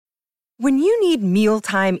When you need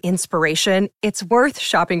mealtime inspiration, it's worth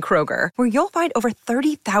shopping Kroger, where you'll find over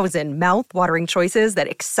 30,000 mouth-watering choices that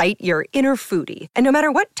excite your inner foodie. And no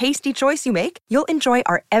matter what tasty choice you make, you'll enjoy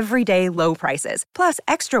our everyday low prices, plus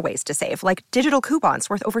extra ways to save, like digital coupons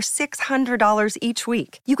worth over $600 each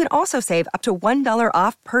week. You can also save up to $1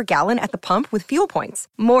 off per gallon at the pump with fuel points.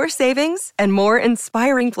 More savings and more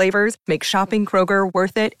inspiring flavors make shopping Kroger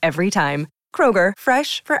worth it every time. Kroger,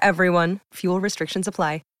 fresh for everyone. Fuel restrictions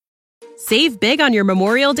apply. Save big on your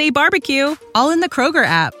Memorial Day barbecue, all in the Kroger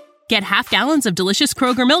app. Get half gallons of delicious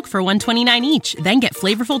Kroger milk for $1.29 each. Then get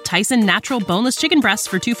flavorful Tyson natural boneless chicken breasts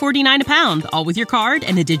for $2.49 a pound, all with your card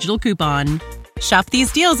and a digital coupon. Shop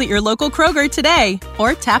these deals at your local Kroger today,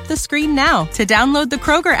 or tap the screen now to download the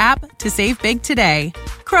Kroger app to save big today.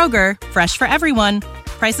 Kroger, fresh for everyone.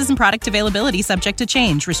 Prices and product availability subject to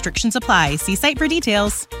change. Restrictions apply. See site for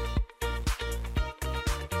details.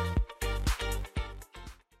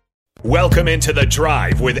 Welcome into The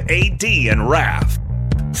Drive with AD and Raff.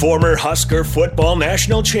 Former Husker football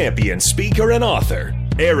national champion, speaker, and author,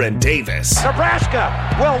 Aaron Davis.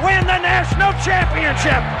 Nebraska will win the national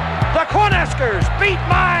championship. The Cornhuskers beat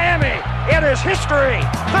Miami. It is history,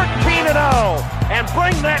 13-0, and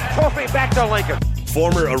bring that trophy back to Lincoln.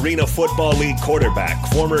 Former Arena Football League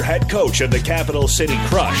quarterback, former head coach of the Capital City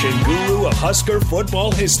Crush, and guru of Husker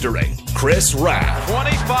football history, Chris Raff.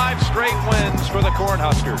 25 straight wins for the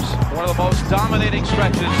Cornhuskers. One of the most dominating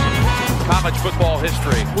stretches in college football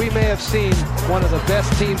history. We may have seen one of the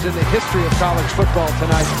best teams in the history of college football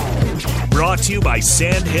tonight. Brought to you by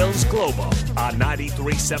Sandhills Global on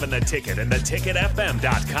 93.7 The Ticket and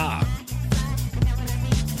theticketfm.com.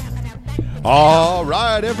 All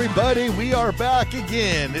right, everybody, we are back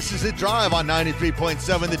again. This is The Drive on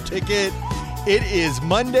 93.7 The Ticket. It is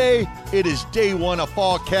Monday. It is day one of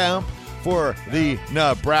fall camp for the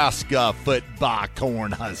Nebraska football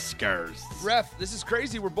Cornhuskers. Ref, this is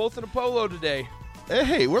crazy. We're both in a polo today.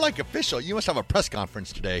 Hey, we're like official. You must have a press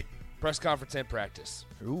conference today. Press conference and practice.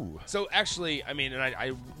 Ooh. So actually, I mean, and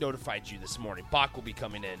I notified you this morning. Bach will be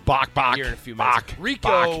coming in Bach. here in a few minutes.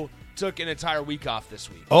 Rico took an entire week off this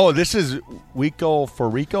week. Oh, this is Rico for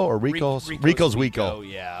Rico or Rico's Rico?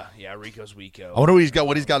 Yeah, Rico's Rico. I wonder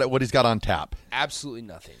what he's got on tap. Absolutely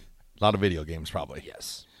nothing. A lot of video games, probably.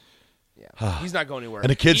 Yes. Yeah. He's not going anywhere. And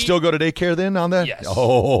the kids still go to daycare then on that? Yes.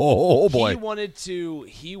 Oh boy. He wanted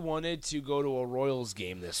to go to a Royals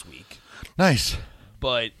game this week. Nice.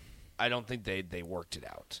 But I don't think they worked it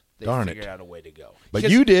out. They figured out a way to go. But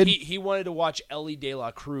you did. He wanted to watch Ellie De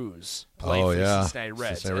La Cruz play for the Cincinnati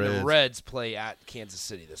Reds. And the Reds play at Kansas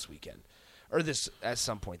City this weekend. Or at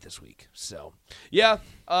some point this week. So, yeah,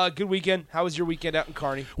 good weekend. How was your weekend out in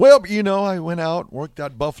Kearney? Well, I went out, worked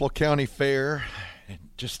at Buffalo County Fair, and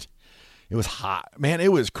it was hot. Man,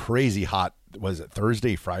 it was crazy hot. Was it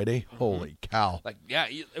Thursday, Friday? Mm-hmm. Holy cow.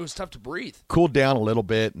 It was tough to breathe. Cooled down a little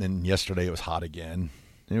bit, and then yesterday it was hot again.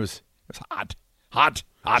 It was hot.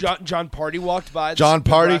 John Party walked by. John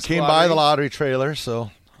Party came by the lottery trailer,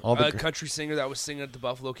 so all the country singer that was singing at the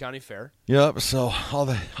Buffalo County Fair. Yep. So all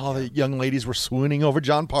the young ladies were swooning over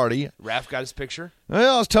John Party. Raff got his picture.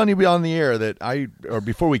 Well, I was telling you on the air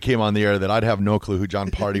before we came on the air that I'd have no clue who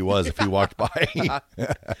John Party was if he walked by.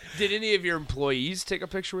 Did any of your employees take a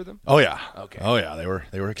picture with him? Oh yeah. Okay. Oh yeah.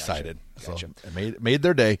 They were excited. Gotcha. So it made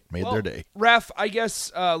their day. Their day. Raff, I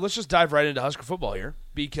guess let's just dive right into Husker football here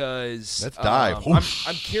because let's dive.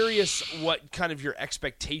 I'm curious what kind of your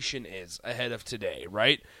expectation is ahead of today.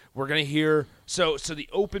 Right, we're gonna hear so the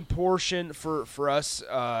open portion for us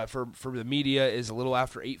for the media is a little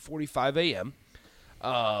after 8:45 a.m.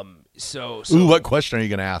 So what question are you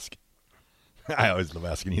gonna ask? I always love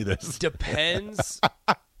asking you this. Depends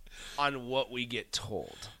on what we get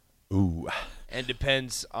told. Ooh. And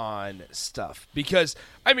depends on stuff because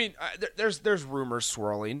I mean there's rumors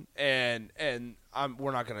swirling and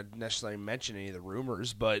we're not going to necessarily mention any of the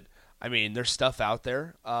rumors, but I mean there's stuff out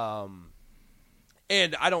there,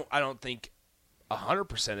 and I don't think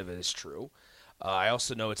 100% of it is true. I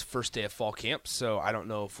also know it's first day of fall camp, so I don't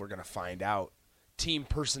know if we're going to find out team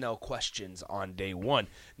personnel questions on day one.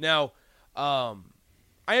 Now, I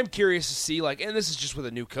am curious to see and this is just with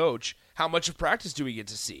a new coach. How much of practice do we get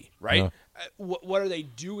to see, right? Yeah. What are they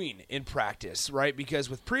doing in practice, right? Because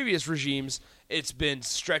with previous regimes, it's been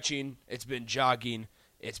stretching, it's been jogging,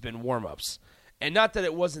 it's been warm-ups. And not that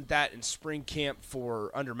it wasn't that in spring camp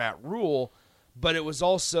under Matt Rule, but it was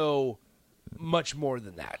also much more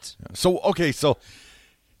than that. So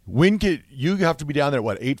when you have to be down there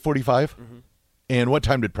at 8:45? Mm-hmm. And what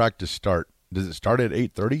time did practice start? Does it start at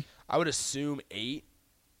 8:30? I would assume 8.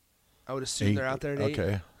 They're out there at 8.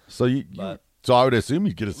 Okay. So So I would assume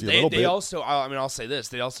you get to see a little bit. They also, I mean, I'll say this: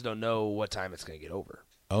 they also don't know what time it's going to get over.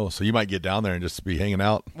 Oh, so you might get down there and just be hanging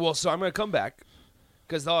out. Well, so I'm going to come back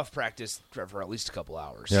because they'll have practice for at least a couple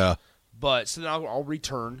hours. Yeah. But so then I'll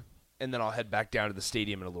return, and then I'll head back down to the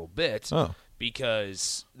stadium in a little bit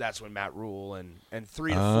because that's when Matt Rule and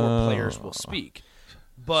 3 to 4 players will speak.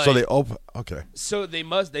 But so they okay. So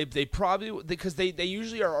they probably because they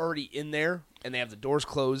usually are already in there and they have the doors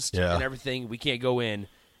closed and everything. We can't go in,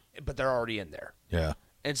 but they're already in there. Yeah.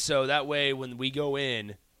 And so that way when we go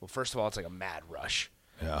in, well, first of all, it's like a mad rush.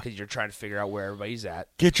 Yeah. Because you're trying to figure out where everybody's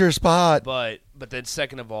at. Get your spot. But then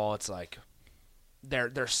second of all, it's like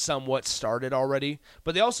they're somewhat started already,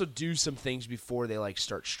 but they also do some things before they like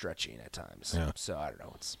start stretching at times. Yeah. So I don't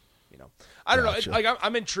know. It's I don't know. Like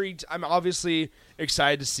I'm intrigued. I'm obviously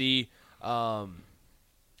excited to see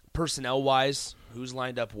personnel wise who's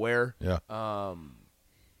lined up where. Yeah.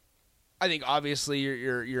 I think obviously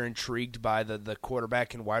you're intrigued by the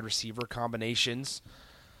quarterback and wide receiver combinations.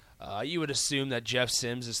 You would assume that Jeff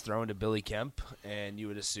Sims is throwing to Billy Kemp, and you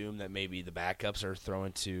would assume that maybe the backups are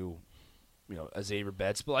throwing to, Xavier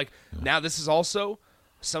Betts. But now this is also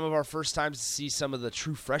some of our first times to see some of the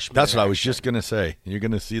true freshmen. That's what I was just gonna say. You're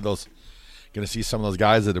gonna see some of those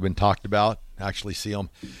guys that have been talked about. Actually see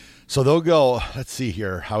them. So they'll go. Let's see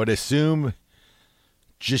here. I would assume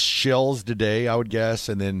just shells today, I would guess,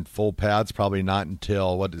 and then full pads probably not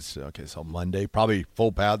until so Monday. Probably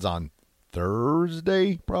full pads on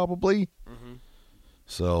Thursday, probably. Mm-hmm.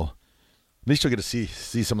 So at least you'll get to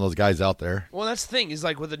see some of those guys out there. Well, that's the thing is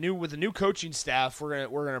with the new coaching staff, we're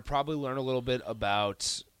gonna probably learn a little bit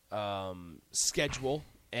about schedule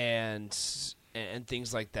and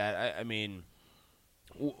things like that. I mean,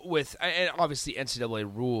 and obviously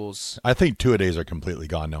NCAA rules. I think 2-a-days are completely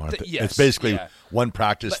gone now. Yes, it's basically one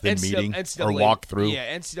practice, then meeting or walk through.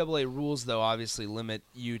 Yeah, NCAA rules though obviously limit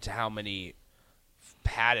you to how many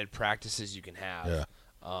padded practices you can have. Yeah.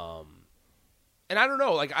 And I don't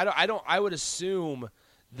know. I would assume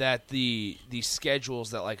that the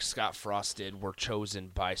schedules that Scott Frost did were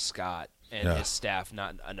chosen by Scott and his staff,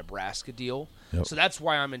 not a Nebraska deal. Yep. So that's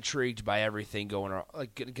why I'm intrigued by everything going on.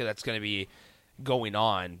 That's going to be going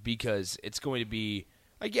on because it's going to be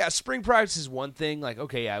spring practice is one thing.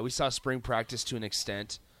 We saw spring practice to an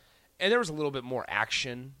extent, and there was a little bit more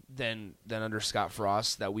action than under Scott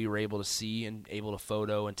Frost that we were able to see and able to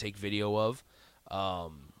photo and take video of.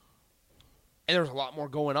 And there was a lot more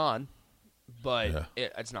going on, but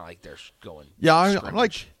it's not like they're going. Yeah,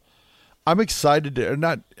 I'm excited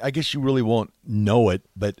to. I guess you really won't know it,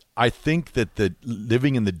 but I think that the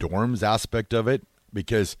living in the dorms aspect of it,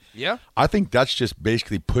 because I think that's just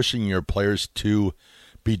basically pushing your players to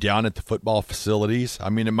be down at the football facilities. I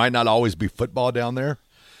mean, it might not always be football down there,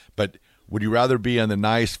 but would you rather be in the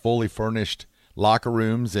nice, fully furnished locker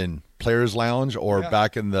rooms and players' lounge or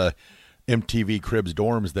back in the MTV Cribs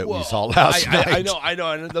dorms that we saw last night? I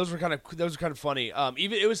know, and those were kind of funny.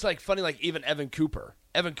 Even it was funny, even Evan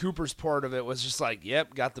Cooper's part of it was just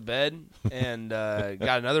got the bed and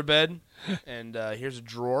got another bed and here's a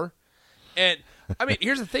drawer. And I mean,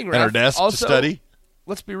 here's the thing, Raff. And our desk also, to study.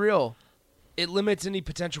 Let's be real. It limits any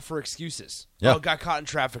potential for excuses. Yeah. Oh, got caught in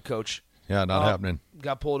traffic, coach. Yeah, not happening.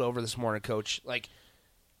 Got pulled over this morning, coach.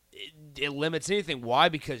 It limits anything. Why?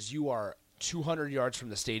 Because you are 200 yards from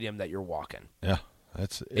the stadium that you're walking. Yeah,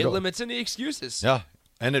 it limits any excuses. Yeah,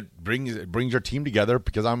 and it brings your team together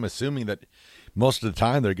because I'm assuming that most of the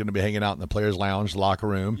time they're going to be hanging out in the players' lounge, locker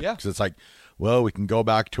room. Yeah, because it's we can go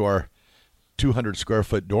back to our 200 square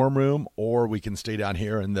foot dorm room, or we can stay down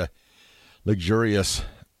here in the luxurious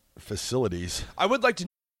facilities. I would like to.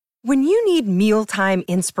 When you need mealtime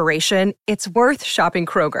inspiration, it's worth shopping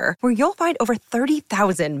Kroger, where you'll find over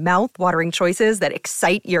 30,000 mouth-watering choices that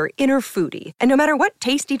excite your inner foodie. And no matter what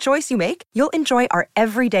tasty choice you make, you'll enjoy our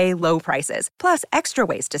everyday low prices, plus extra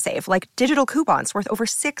ways to save, like digital coupons worth over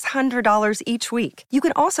 $600 each week. You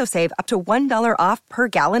can also save up to $1 off per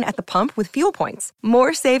gallon at the pump with fuel points.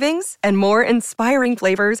 More savings and more inspiring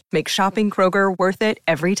flavors make shopping Kroger worth it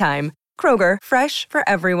every time. Kroger, fresh for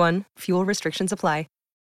everyone. Fuel restrictions apply.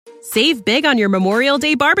 Save big on your Memorial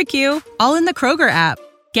Day barbecue, all in the Kroger app.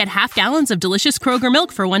 Get half gallons of delicious Kroger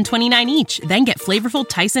milk for $1.29 each. Then get flavorful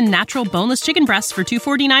Tyson natural boneless chicken breasts for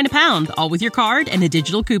 $2.49 a pound, all with your card and a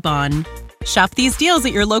digital coupon. Shop these deals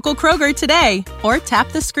at your local Kroger today, or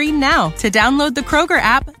tap the screen now to download the Kroger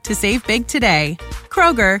app to save big today.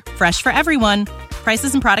 Kroger, fresh for everyone.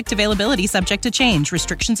 Prices and product availability subject to change.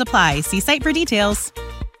 Restrictions apply. See site for details.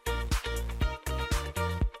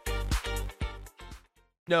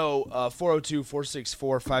 No,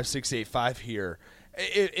 402-464-5685 here.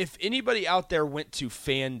 If anybody out there went to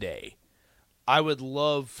Fan Day, I would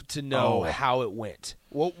love to know how it went.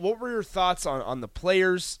 What were your thoughts on the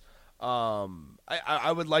players?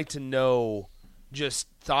 I would like to know just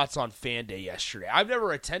thoughts on Fan Day yesterday. I've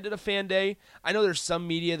never attended a Fan Day. I know there's some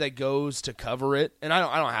media that goes to cover it, and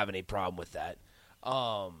I don't have any problem with that.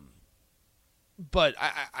 But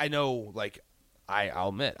I know, like, I'll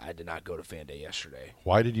admit, I did not go to Fan Day yesterday.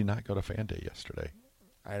 Why did you not go to Fan Day yesterday?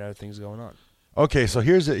 I had other things going on. Okay, so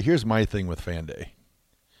here's my thing with Fan Day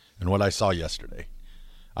and what I saw yesterday.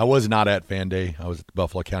 I was not at Fan Day. I was at the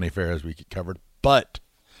Buffalo County Fair, as we covered. But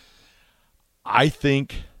I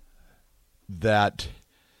think that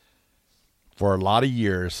for a lot of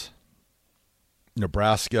years,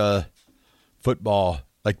 Nebraska football,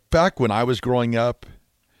 like back when I was growing up,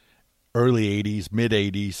 early 80s, mid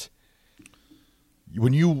 80s,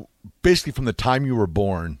 when you basically from the time you were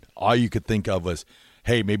born, all you could think of was,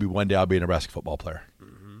 hey, maybe one day I'll be a Nebraska football player.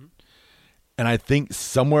 Mm-hmm. And I think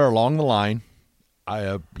somewhere along the line,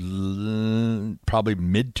 probably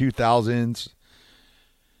mid 2000s,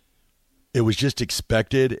 it was just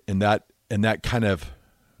expected, and that kind of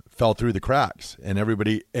fell through the cracks. And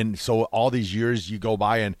everybody, and so all these years you go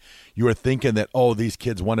by, and you were thinking that, oh, these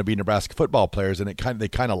kids want to be Nebraska football players, and they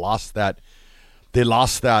kind of lost that. They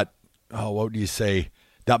lost that. Oh, what would you say?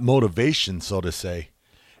 That motivation, so to say.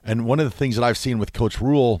 And one of the things that I've seen with Coach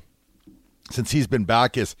Rule since he's been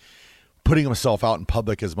back is putting himself out in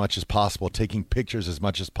public as much as possible, taking pictures as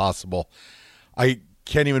much as possible. I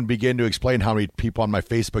can't even begin to explain how many people on my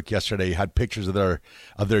Facebook yesterday had pictures of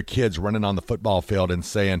their kids running on the football field and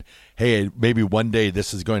saying, hey, maybe one day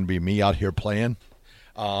this is going to be me out here playing.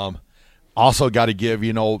 Also got to give,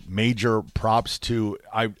 major props to,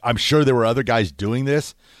 I'm sure there were other guys doing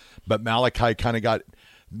this, but Malachi kind of got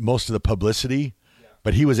most of the publicity,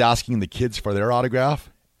 but he was asking the kids for their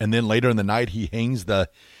autograph. And then later in the night, he hangs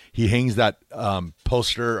that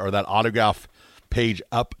poster or that autograph page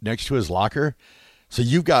up next to his locker. So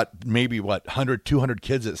you've got maybe 100, 200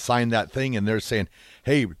 kids that signed that thing, and they're saying,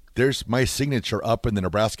 hey, there's my signature up in the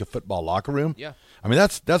Nebraska football locker room. Yeah. I mean,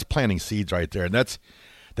 that's planting seeds right there. And that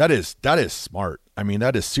is smart. I mean,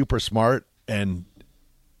 that is super smart. And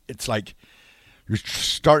it's like,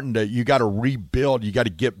 you got to rebuild. You got to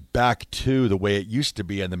get back to the way it used to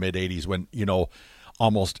be in the mid 80s when,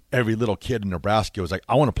 almost every little kid in Nebraska was like,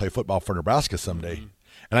 I want to play football for Nebraska someday. Mm-hmm.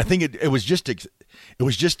 And I think it was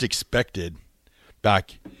just expected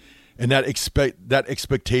back, and that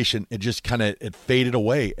expectation, it just kind of, it faded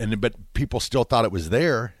away. But people still thought it was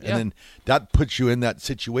there. Yeah. And then that puts you in that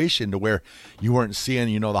situation to where you weren't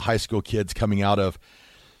seeing, the high school kids coming out of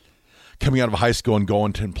high school and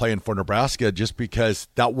going to and playing for Nebraska, just because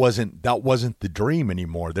that wasn't the dream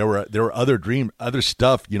anymore. There were other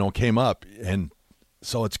stuff, came up. And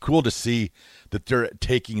so it's cool to see that they're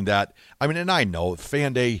taking that. I mean, and I know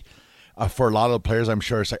Fan Day for a lot of the players, I'm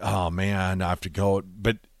sure it's like, oh man, I have to go.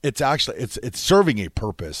 But it's actually, it's serving a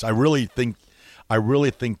purpose. I really think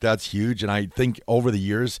that's huge. And I think over the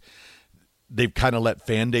years, they've kind of let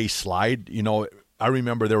Fan Day slide. I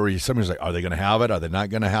remember there were somebody was like, are they going to have it? Are they not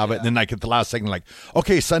going to have it? And then like at the last second, like,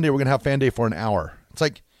 okay, Sunday we're going to have Fan Day for an hour. It's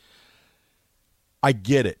like, I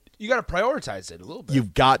get it. You got to prioritize it a little bit.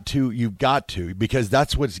 You've got to, because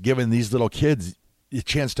that's what's given these little kids a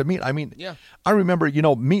chance to meet. I mean, yeah. I remember,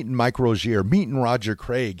 meeting Mike Rozier, meeting Roger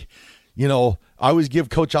Craig. I always give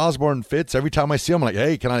Coach Osborne fits every time I see him. I'm like,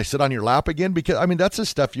 hey, can I sit on your lap again? Because I mean, that's the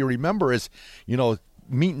stuff you remember is,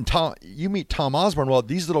 meeting Tom. You meet Tom Osborne. Well,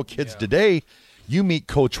 these little kids today. You meet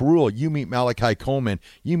Coach Rule, you meet Malachi Coleman,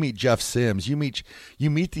 you meet Jeff Sims, you meet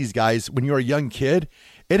these guys when you're a young kid.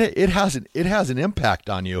 It has an impact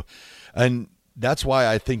on you, and that's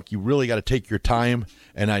why I think you really got to take your time.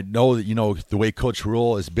 And I know that the way Coach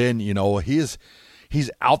Rule has been, he's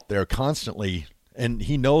out there constantly, and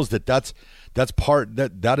he knows that that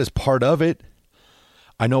is part of it.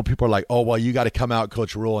 I know people are like, oh well, you got to come out,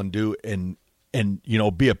 Coach Rule, and do and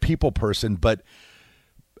be a people person, but.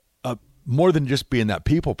 More than just being that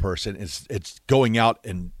people person, it's going out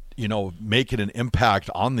and making an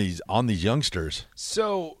impact on these youngsters.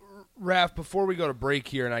 So, Raff, before we go to break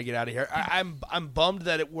here and I get out of here, I'm bummed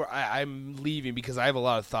that I'm leaving because I have a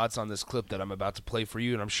lot of thoughts on this clip that I'm about to play for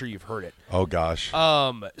you, and I'm sure you've heard it. Oh gosh.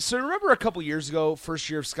 So remember a couple years ago, first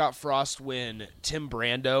year of Scott Frost, when Tim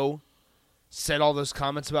Brando said all those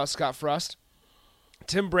comments about Scott Frost?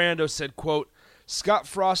 Tim Brando said, quote, Scott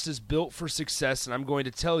Frost is built for success, and I'm going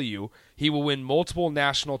to tell you, he will win multiple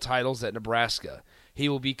national titles at Nebraska. He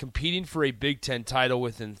will be competing for a Big Ten title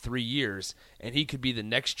within 3 years, and he could be the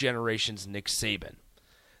next generation's Nick Saban.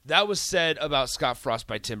 That was said about Scott Frost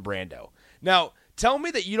by Tim Brando. Now, tell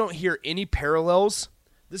me that you don't hear any parallels.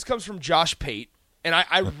 This comes from Josh Pate, And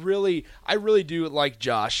I really do like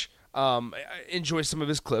Josh. I enjoy some of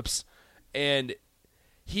his clips, and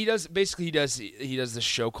he does this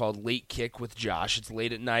show called Late Kick with Josh. It's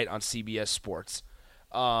late at night on CBS Sports,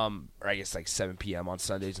 or I guess like 7 p.m. on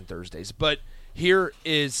Sundays and Thursdays. But here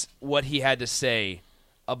is what he had to say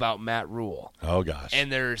about Matt Rule. Oh gosh!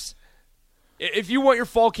 And if you want your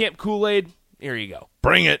fall camp Kool-Aid, here you go.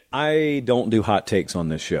 Bring it. I don't do hot takes on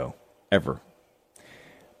this show ever,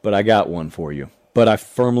 but I got one for you. But I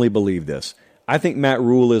firmly believe this. I think Matt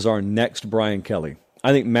Rule is our next Brian Kelly.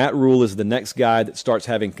 I think Matt Rule is the next guy that starts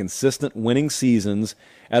having consistent winning seasons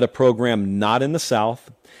at a program not in the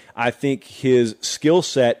South. I think his skill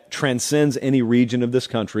set transcends any region of this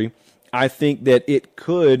country. I think that it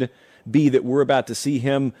could be that we're about to see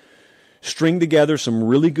him string together some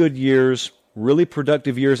really good years, really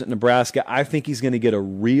productive years at Nebraska. I think he's going to get a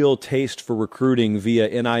real taste for recruiting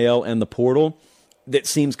via NIL and the portal that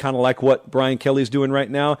seems kind of like what Brian Kelly's doing right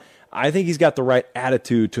now. I think he's got the right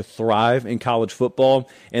attitude to thrive in college football,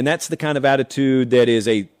 and that's the kind of attitude that is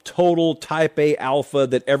a total type A alpha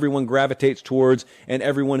that everyone gravitates towards and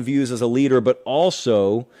everyone views as a leader. But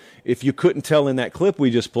also, if you couldn't tell in that clip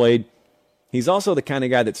we just played, he's also the kind of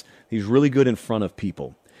guy he's really good in front of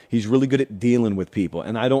people. He's really good at dealing with people,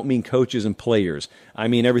 and I don't mean coaches and players. I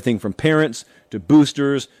mean everything from parents to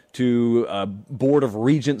boosters to board of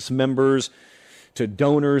regents members to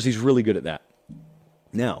donors. He's really good at that.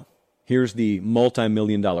 Now, here's the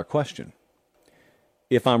multi-million-dollar question.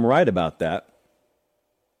 If I'm right about that,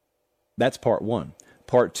 that's part one.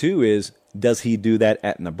 Part two is, does he do that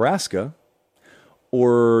at Nebraska,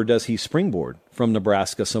 or does he springboard from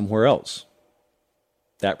Nebraska somewhere else?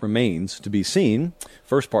 That remains to be seen.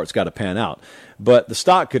 First part's got to pan out. But the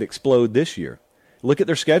stock could explode this year. Look at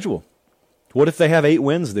their schedule. What if they have 8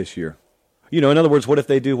 wins this year? In other words, what if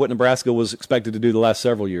they do what Nebraska was expected to do the last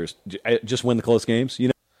several years? Just win the close games,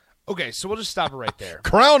 Okay, so we'll just stop it right there.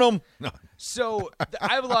 Crown them. No. So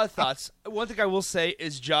I have a lot of thoughts. One thing I will say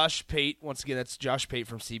is Josh Pate, once again, that's Josh Pate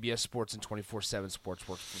from CBS Sports and 24/7 Sports,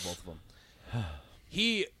 works for both of them.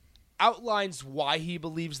 He outlines why he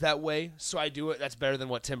believes that way, so I do it. That's better than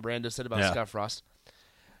what Tim Brando said about Scott Frost.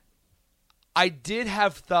 I did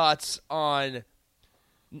have thoughts on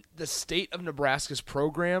the state of Nebraska's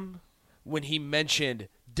program when he mentioned,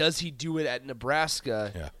 does he do it at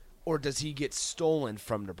Nebraska or does he get stolen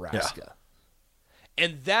from Nebraska? Yeah.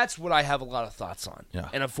 And that's what I have a lot of thoughts on. Yeah.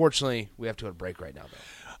 And unfortunately, we have to go to break right now,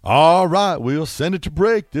 though. All right, we'll send it to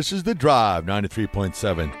break. This is The Drive,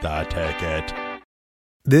 93.7 The Ticket.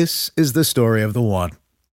 This is the story of the one.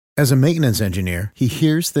 As a maintenance engineer, he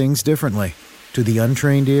hears things differently. To the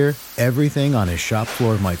untrained ear, everything on his shop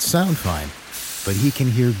floor might sound fine, but he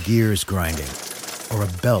can hear gears grinding or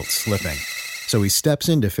a belt slipping. So he steps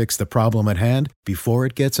in to fix the problem at hand before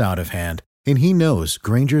it gets out of hand. And he knows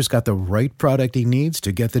Grainger's got the right product he needs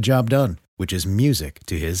to get the job done, which is music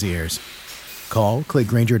to his ears. Call, click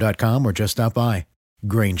Grainger.com, or just stop by.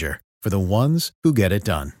 Grainger, for the ones who get it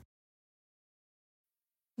done.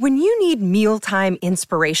 When you need mealtime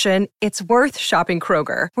inspiration, it's worth shopping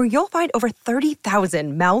Kroger, where you'll find over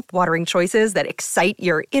 30,000 mouth-watering choices that excite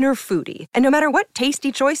your inner foodie. And no matter what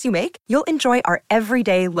tasty choice you make, you'll enjoy our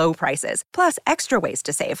everyday low prices, plus extra ways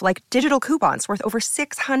to save, like digital coupons worth over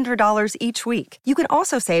 $600 each week. You can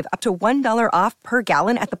also save up to $1 off per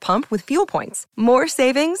gallon at the pump with fuel points. More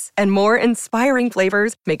savings and more inspiring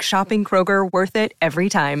flavors make shopping Kroger worth it every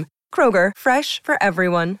time. Kroger, fresh for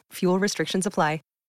everyone. Fuel restrictions apply.